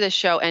listen to the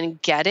show and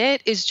get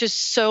it is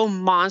just so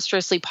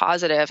monstrously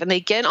positive. And they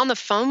get on the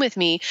phone with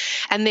me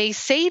and they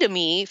say to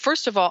me,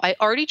 first of all, I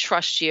already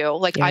trust you.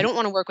 Like, I don't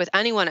want to work with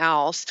anyone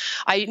else.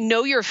 I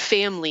know your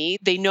family.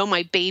 They know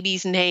my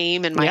baby's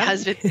name and my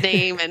husband's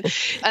name.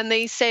 And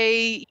they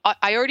say,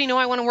 I already know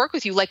I want to work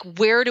with you. Like,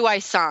 where do I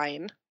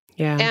sign?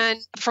 Yeah. And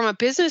from a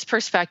business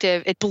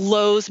perspective, it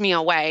blows me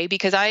away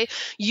because I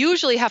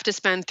usually have to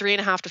spend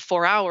 3.5 to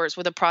 4 hours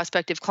with a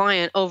prospective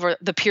client over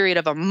the period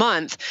of a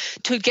month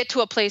to get to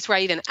a place where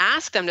I even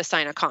ask them to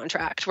sign a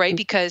contract, right?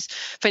 Because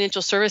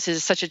financial services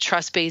is such a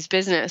trust-based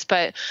business.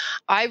 But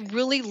I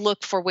really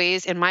look for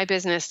ways in my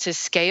business to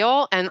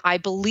scale. And I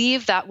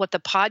believe that what the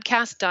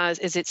podcast does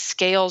is it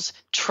scales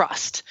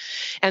trust.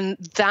 And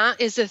that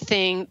is a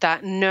thing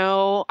that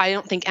I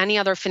don't think any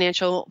other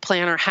financial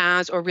planner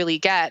has or really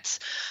gets.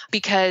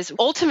 because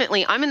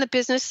ultimately I'm in the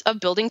business of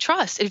building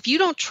trust. If you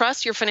don't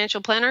trust your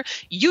financial planner,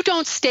 you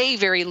don't stay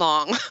very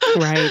long.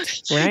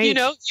 Right.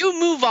 You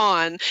move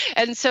on.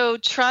 And so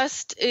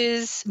trust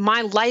is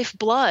my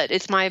lifeblood.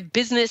 It's my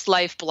business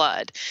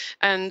lifeblood.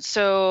 And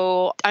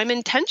so I'm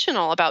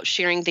intentional about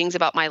sharing things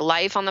about my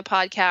life on the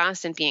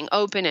podcast and being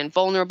open and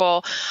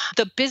vulnerable.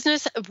 The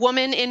business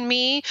woman in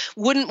me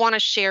wouldn't want to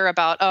share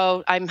about,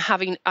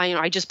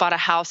 I just bought a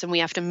house and we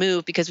have to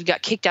move because we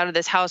got kicked out of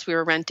this house we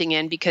were renting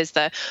in because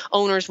the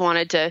owners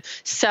wanted to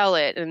sell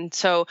it. And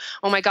so,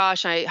 oh my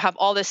gosh, I have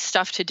all this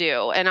stuff to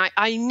do. And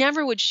I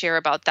never would share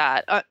about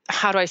that.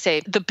 How do I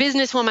say? The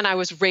businesswoman I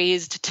was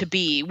raised to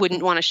be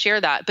wouldn't want to share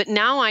that. But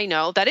now I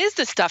know that is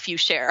the stuff you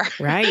share.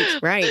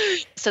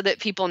 Right. So that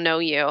people know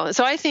you.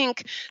 So I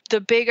think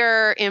the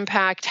bigger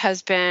impact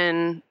has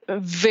been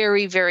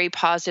very, very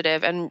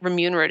positive and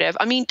remunerative.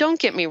 I mean, don't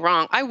get me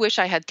wrong. I wish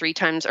I had 3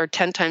 times or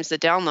 10 times the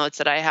downloads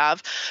that I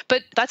have,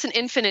 but that's an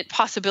infinite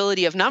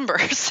possibility of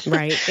numbers.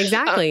 Right.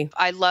 Exactly.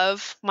 I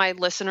love my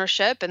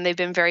listenership and they've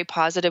been very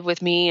positive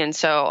with me. And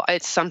so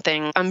it's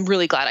something I'm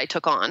really glad I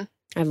took on.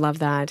 I love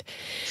that.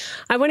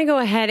 I want to go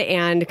ahead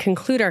and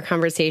conclude our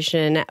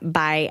conversation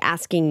by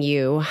asking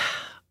you,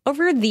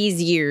 over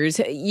these years,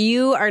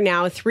 you are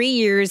now 3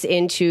 years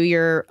into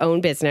your own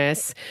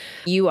business.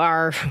 You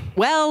are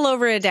well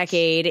over a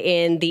decade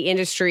in the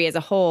industry as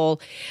a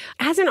whole.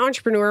 As an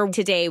entrepreneur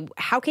today,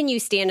 how can you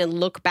stand and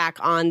look back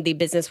on the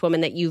businesswoman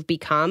that you've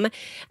become?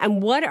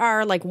 And what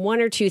are like 1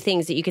 or 2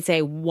 things that you could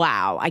say,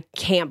 wow, I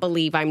can't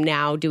believe I'm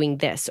now doing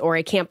this, or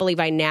I can't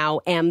believe I now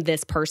am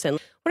this person?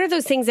 What are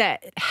those things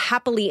that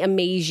happily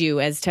amaze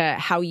you as to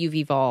how you've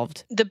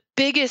evolved? The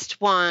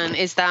biggest one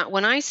is that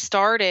when I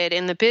started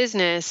in the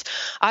business,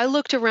 I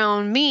looked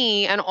around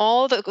me and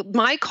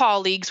my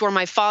colleagues were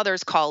my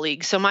father's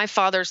colleagues. So my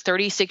father's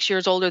 36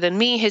 years older than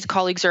me. His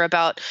colleagues are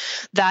about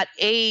that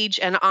age.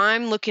 And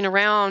I'm looking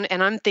around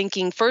and I'm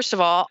thinking, first of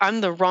all,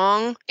 I'm the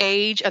wrong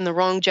age and the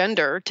wrong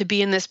gender to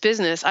be in this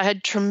business. I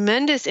had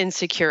tremendous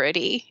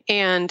insecurity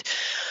and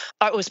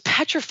I was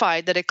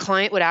petrified that a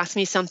client would ask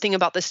me something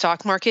about the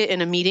stock market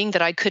in a meeting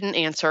that I couldn't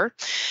answer.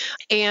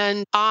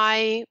 And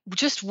I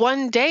just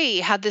one day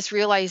had this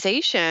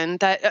realization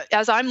that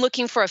as I'm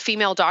looking for a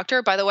female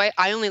doctor, by the way,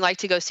 I only like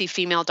to go see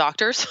female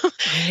doctors.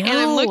 And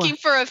I'm looking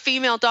for a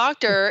female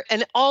doctor.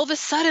 And all of a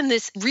sudden,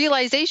 this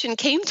realization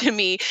came to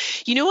me.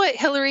 You know what,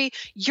 Hilary?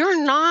 You're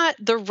not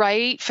the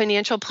right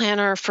financial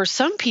planner for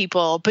some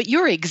people, but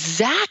you're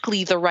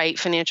exactly the right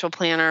financial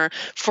planner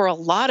for a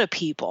lot of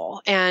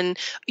people. And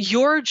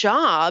your job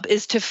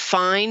is to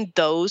find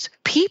those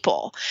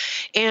people.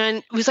 And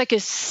it was like a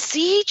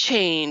sea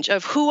change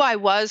of who I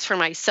was for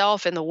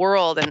myself in the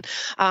world. And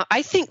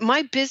I think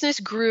my business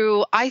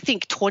grew,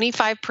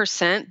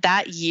 25%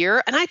 that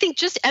year. And I think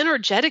just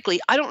energetically,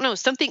 I don't know,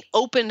 something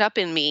opened up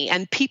in me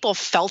and people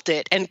felt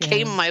it and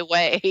came my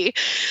way.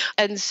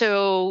 And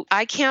so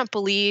I can't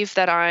believe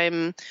that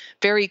I'm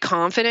very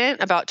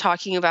confident about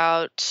talking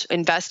about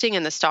investing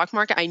in the stock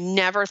market. I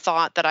never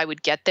thought that I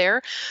would get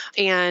there.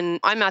 And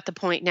I'm at the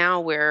point now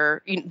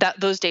where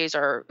those days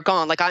are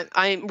gone. Like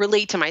I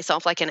relate to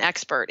myself like an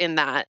expert in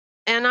that.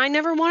 And I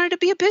never wanted to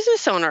be a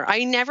business owner.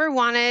 I never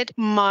wanted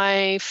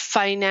my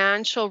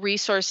financial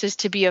resources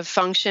to be a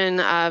function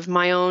of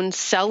my own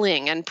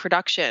selling and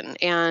production.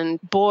 And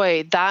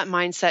boy, that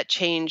mindset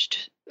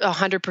changed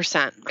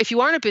 100%. If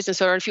you aren't a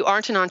business owner, if you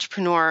aren't an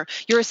entrepreneur,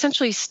 you're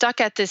essentially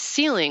stuck at this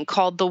ceiling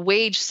called the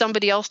wage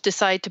somebody else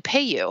decided to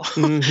pay you.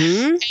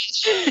 Mm-hmm.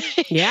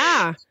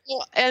 Yeah.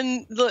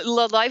 And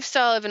the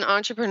lifestyle of an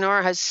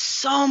entrepreneur has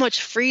so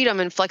much freedom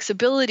and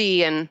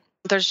flexibility, and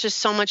there's just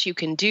so much you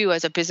can do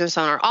as a business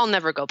owner. I'll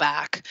never go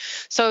back.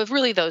 So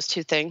really those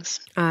 2 things.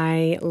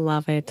 I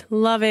love it.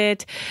 Love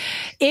it.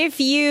 If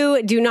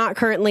you do not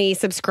currently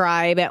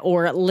subscribe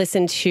or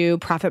listen to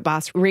Profit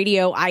Boss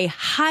Radio, I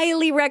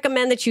highly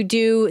recommend that you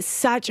do.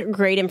 Such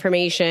great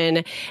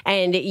information.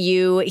 And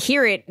you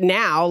hear it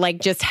now,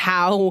 like just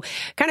how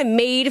kind of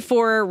made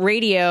for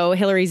radio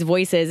Hilary's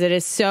voice is. It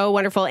is so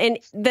wonderful. And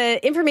the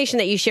information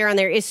that you share on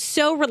there is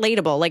so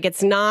relatable. Like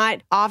it's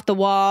not off the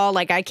wall.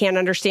 Like I can't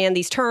understand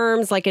these terms.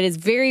 Like it is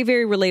very,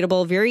 very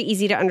relatable, very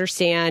easy to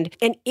understand.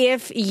 And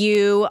if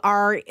you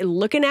are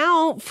looking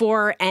out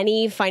for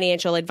any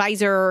financial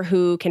advisor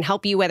who can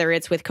help you, whether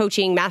it's with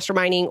coaching,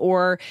 masterminding,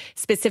 or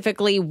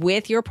specifically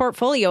with your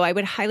portfolio, I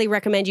would highly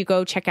recommend you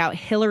go check out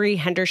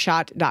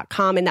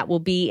HilaryHendershott.com, and that will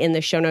be in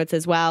the show notes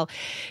as well.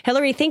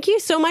 Hilary, thank you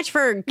so much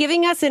for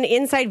giving us an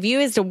inside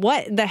view as to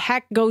what the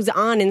heck goes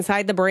on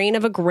inside the brain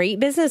of a great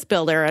business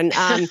builder. And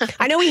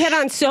I know we hit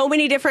on so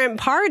many different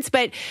parts,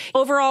 but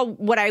overall,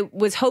 what I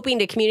was hoping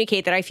to communicate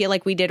that I feel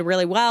like we did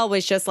really well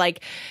was just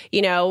like,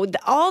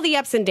 all the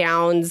ups and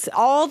downs,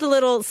 all the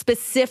little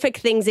specific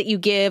things that you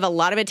give a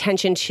lot of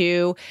attention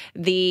to,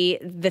 the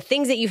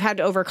things that you've had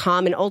to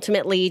overcome, and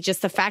ultimately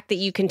just the fact that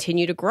you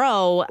continue to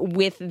grow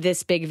with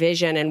this big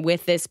vision and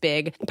with this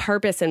big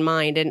purpose in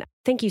mind. And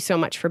thank you so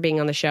much for being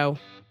on the show.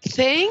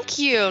 Thank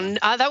you.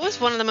 That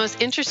was one of the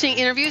most interesting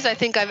interviews I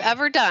think I've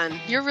ever done.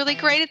 You're really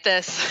great at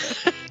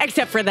this.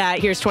 Except for that.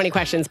 Here's 20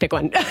 questions. Pick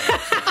one.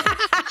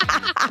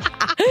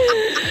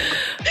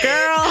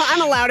 Girl,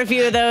 I'm allowed a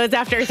few of those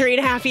after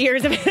 3.5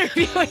 years of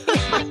interviewing.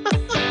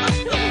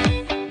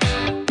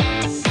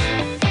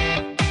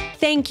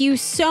 Thank you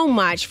so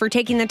much for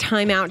taking the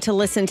time out to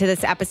listen to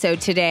this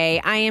episode today.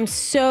 I am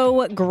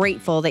so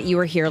grateful that you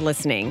are here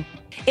listening.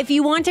 If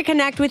you want to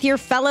connect with your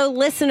fellow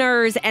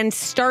listeners and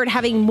start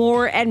having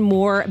more and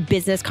more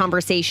business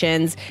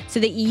conversations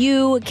so that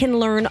you can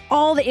learn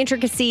all the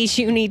intricacies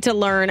you need to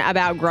learn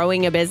about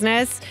growing a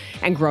business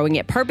and growing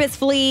it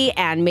purposefully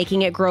and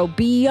making it grow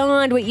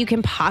beyond what you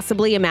can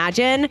possibly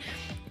imagine,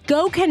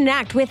 go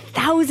connect with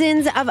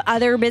thousands of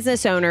other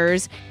business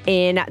owners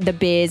in the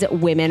Biz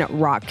Women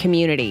Rock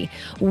community.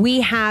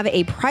 We have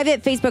a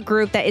private Facebook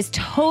group that is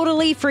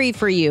totally free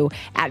for you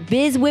at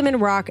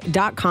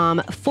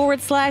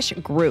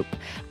bizwomenrock.com/group.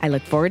 I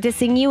look forward to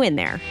seeing you in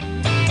there.